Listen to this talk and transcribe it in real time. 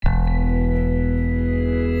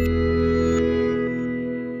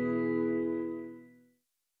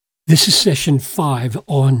This is session 5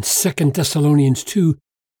 on 2 Thessalonians 2,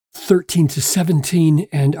 13 to 17,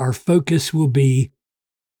 and our focus will be,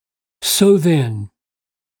 so then,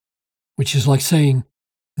 which is like saying,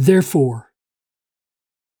 therefore,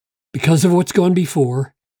 because of what's gone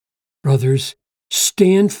before, brothers,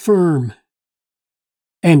 stand firm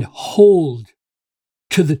and hold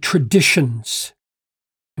to the traditions.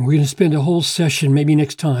 And we're going to spend a whole session, maybe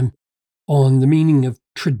next time, on the meaning of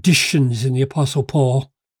traditions in the Apostle Paul.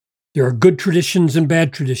 There are good traditions and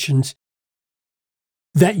bad traditions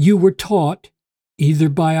that you were taught either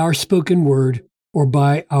by our spoken word or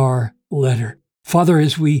by our letter. Father,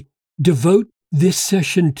 as we devote this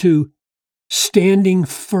session to standing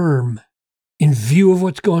firm in view of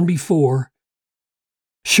what's gone before,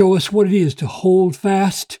 show us what it is to hold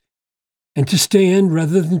fast and to stand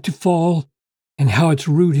rather than to fall, and how it's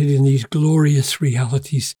rooted in these glorious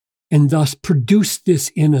realities, and thus produce this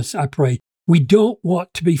in us, I pray. We don't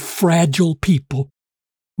want to be fragile people.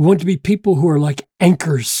 We want to be people who are like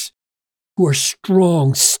anchors, who are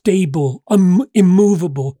strong, stable,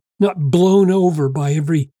 immovable, not blown over by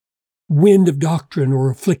every wind of doctrine or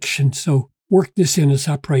affliction. So work this in us,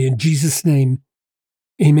 I pray, in Jesus' name.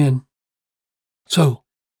 Amen. So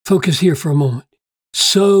focus here for a moment.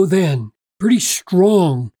 So then, pretty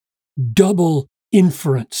strong double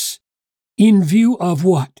inference. In view of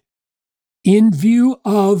what? In view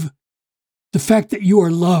of the fact that you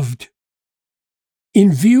are loved,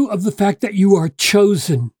 in view of the fact that you are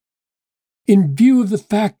chosen, in view of the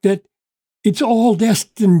fact that it's all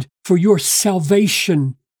destined for your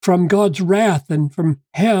salvation from God's wrath and from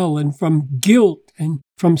hell and from guilt and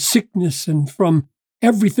from sickness and from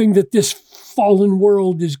everything that this fallen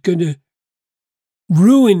world is going to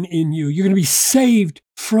ruin in you. You're going to be saved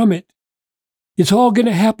from it. It's all going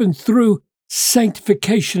to happen through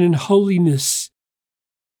sanctification and holiness.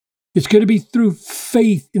 It's going to be through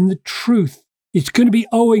faith in the truth. It's going to be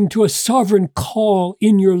owing to a sovereign call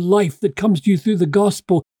in your life that comes to you through the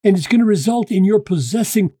gospel, and it's going to result in your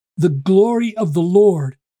possessing the glory of the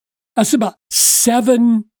Lord. That's about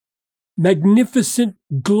 7 magnificent,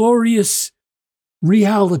 glorious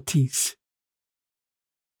realities.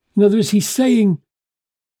 In other words, he's saying,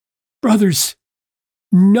 brothers,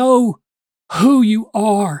 know who you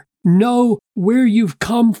are, know where you've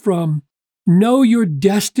come from, know your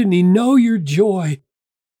destiny, know your joy.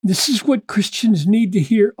 This is what Christians need to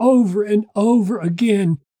hear over and over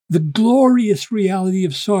again. The glorious reality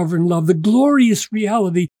of sovereign love, the glorious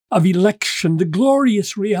reality of election, the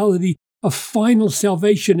glorious reality of final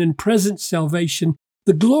salvation and present salvation,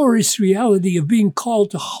 the glorious reality of being called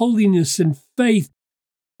to holiness and faith,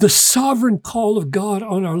 the sovereign call of God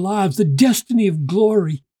on our lives, the destiny of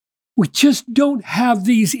glory. We just don't have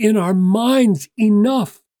these in our minds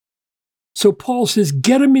enough. So Paul says,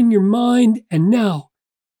 get them in your mind, and now,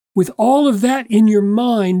 with all of that in your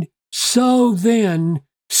mind, so then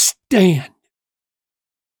stand.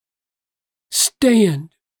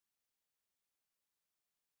 Stand.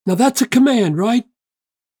 Now that's a command, right?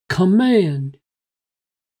 Command.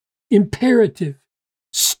 Imperative.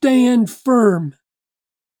 Stand firm.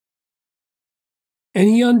 And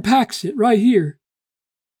he unpacks it right here.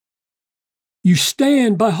 You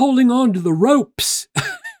stand by holding on to the ropes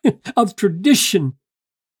of tradition,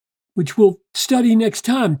 which we'll study next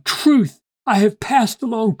time. Truth. I have passed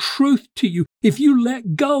along truth to you. If you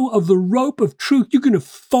let go of the rope of truth, you're going to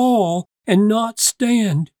fall and not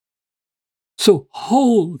stand. So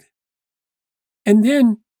hold. And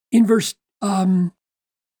then in verse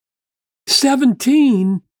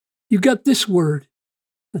 17, you've got this word.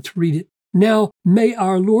 Let's read it. Now may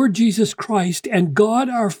our Lord Jesus Christ and God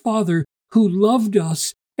our Father, who loved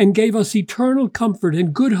us and gave us eternal comfort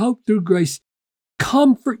and good hope through grace,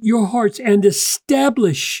 comfort your hearts and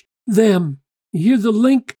establish them. You hear the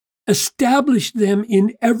link? Establish them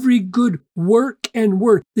in every good work and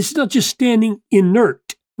word. This is not just standing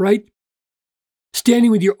inert, right? Standing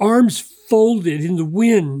with your arms folded in the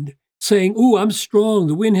wind, saying, "Ooh, I'm strong.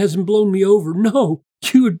 The wind hasn't blown me over." No,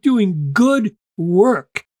 you are doing good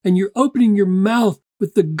work, and you're opening your mouth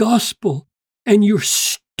with the gospel, and you're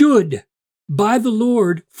stood by the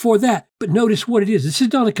Lord for that. But notice what it is. This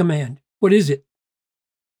is not a command. What is it?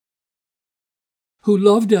 Who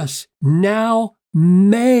loved us. Now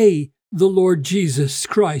may the Lord Jesus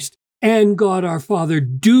Christ and God our Father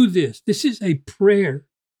do this. This is a prayer.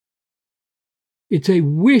 It's a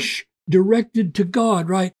wish directed to God,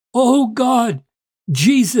 right? Oh God,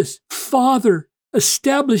 Jesus, Father,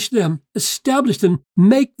 establish them,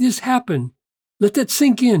 make this happen. Let that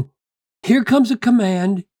sink in. Here comes a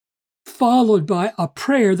command followed by a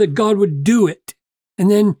prayer that God would do it. And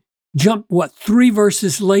then jump, 3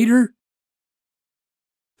 verses later?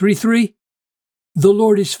 3:3, the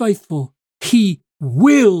Lord is faithful. He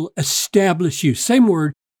will establish you. Same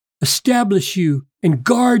word, establish you and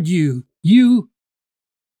guard you. You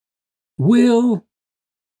will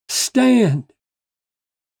stand.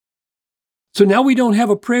 So now we don't have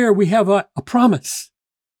a prayer, we have a promise.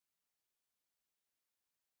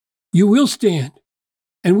 You will stand.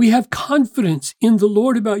 And we have confidence in the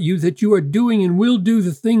Lord about you that you are doing and will do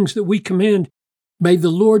the things that we command. May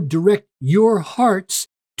the Lord direct your hearts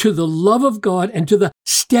to the love of God and to the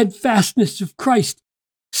steadfastness of Christ.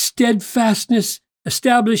 Steadfastness,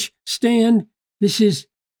 establish, stand. This is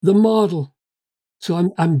the model.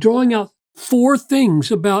 So I'm drawing out 4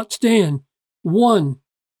 things about stand. 1,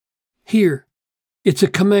 here, it's a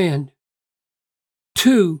command.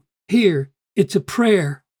 2, here, it's a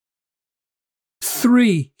prayer.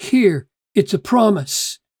 3, here, it's a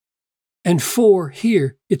promise. And 4,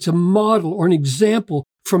 here, it's a model or an example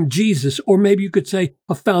from Jesus, or maybe you could say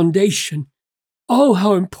a foundation. Oh,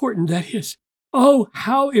 how important that is. Oh,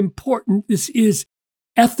 how important this is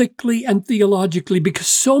ethically and theologically, because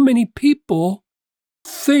so many people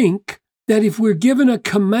think that if we're given a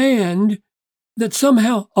command, that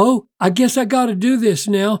somehow, oh, I guess I got to do this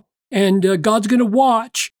now, and God's going to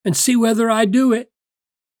watch and see whether I do it.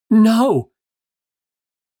 No.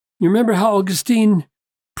 You remember how Augustine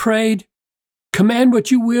prayed? Command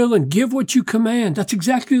what you will and give what you command. That's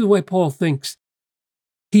exactly the way Paul thinks.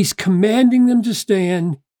 He's commanding them to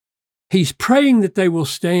stand. He's praying that they will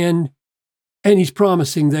stand, and he's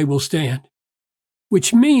promising they will stand,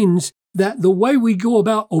 which means that the way we go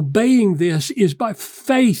about obeying this is by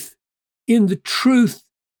faith in the truth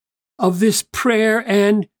of this prayer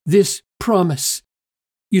and this promise.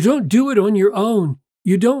 You don't do it on your own.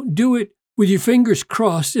 You don't do it with your fingers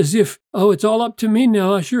crossed as if, oh, it's all up to me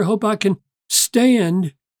now. I sure hope I can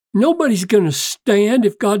stand. Nobody's going to stand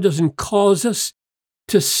if God doesn't cause us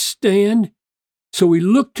to stand. So we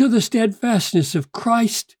look to the steadfastness of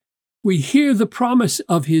Christ. We hear the promise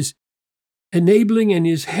of his enabling and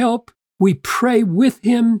his help. We pray with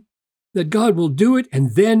him that God will do it,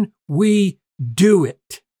 and then we do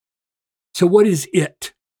it. So what is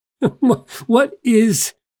it? What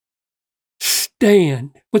is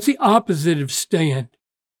stand? What's the opposite of stand?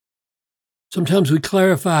 Sometimes we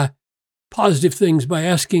clarify positive things by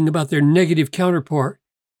asking about their negative counterpart.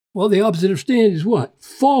 Well, the opposite of stand is what?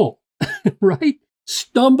 Fall, right?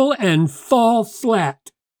 Stumble and fall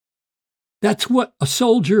flat. That's what a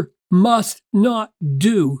soldier must not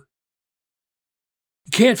do.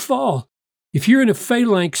 You can't fall. If you're in a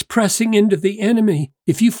phalanx pressing into the enemy,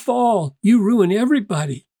 if you fall, you ruin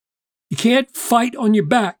everybody. You can't fight on your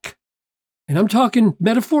back. And I'm talking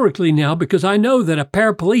metaphorically now because I know that a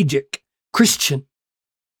paraplegic Christian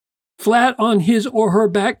flat on his or her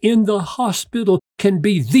back in the hospital can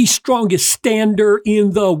be the strongest stander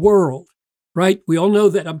in the world, right? We all know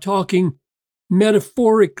that I'm talking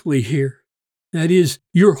metaphorically here. That is,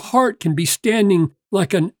 your heart can be standing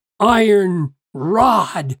like an iron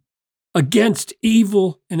rod against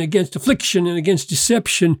evil and against affliction and against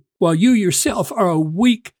deception, while you yourself are a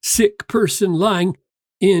weak, sick person lying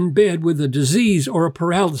in bed with a disease or a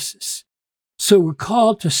paralysis. So we're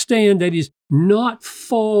called to stand, that is, not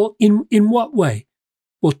fall. In what way?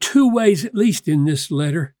 Well, 2 ways at least in this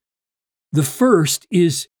letter. The first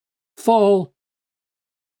is fall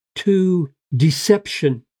to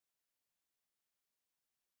deception.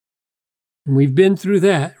 And we've been through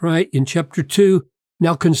that, right? In chapter 2,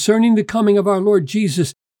 now concerning the coming of our Lord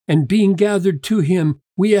Jesus and being gathered to him,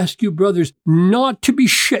 we ask you, brothers, not to be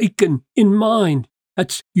shaken in mind.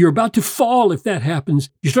 You're about to fall if that happens.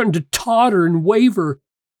 You're starting to totter and waver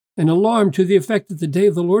and alarm to the effect that the day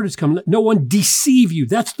of the Lord has come. Let no one deceive you.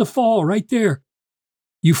 That's the fall right there.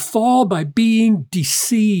 You fall by being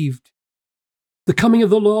deceived. The coming of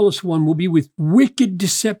the lawless one will be with wicked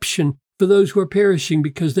deception for those who are perishing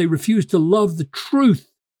because they refuse to love the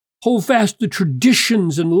truth, hold fast to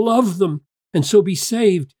traditions and love them, and so be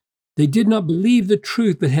saved. They did not believe the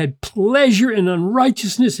truth, but had pleasure in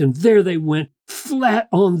unrighteousness, and there they went flat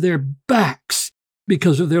on their backs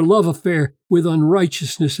because of their love affair with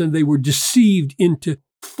unrighteousness, and they were deceived into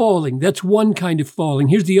falling. That's one kind of falling.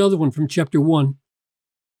 Here's the other one from chapter 1.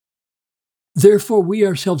 Therefore, we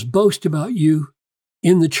ourselves boast about you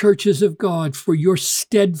in the churches of God for your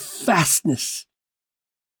steadfastness,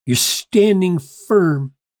 your standing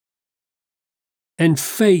firm, and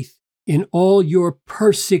faith in all your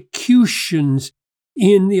persecutions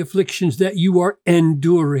in the afflictions that you are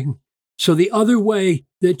enduring. So the other way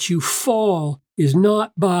that you fall is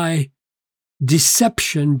not by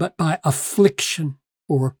deception, but by affliction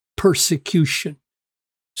or persecution.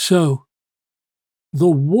 So the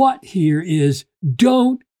what here is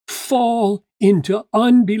don't fall into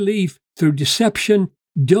unbelief through deception.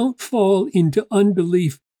 Don't fall into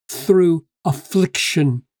unbelief through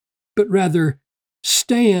affliction, but rather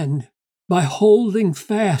stand by holding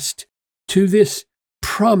fast to this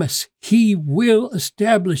promise. He will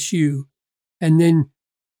establish you. And then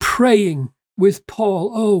praying with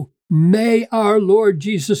Paul, oh, may our Lord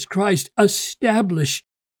Jesus Christ establish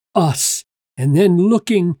us. And then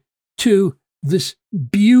looking to this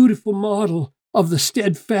beautiful model of the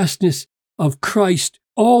steadfastness of Christ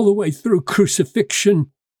all the way through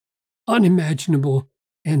crucifixion, unimaginable.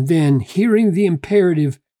 And then hearing the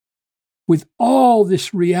imperative with all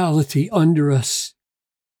this reality under us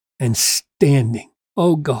and standing.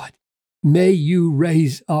 Oh God, may you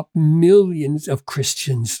raise up millions of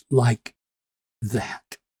Christians like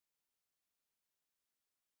that.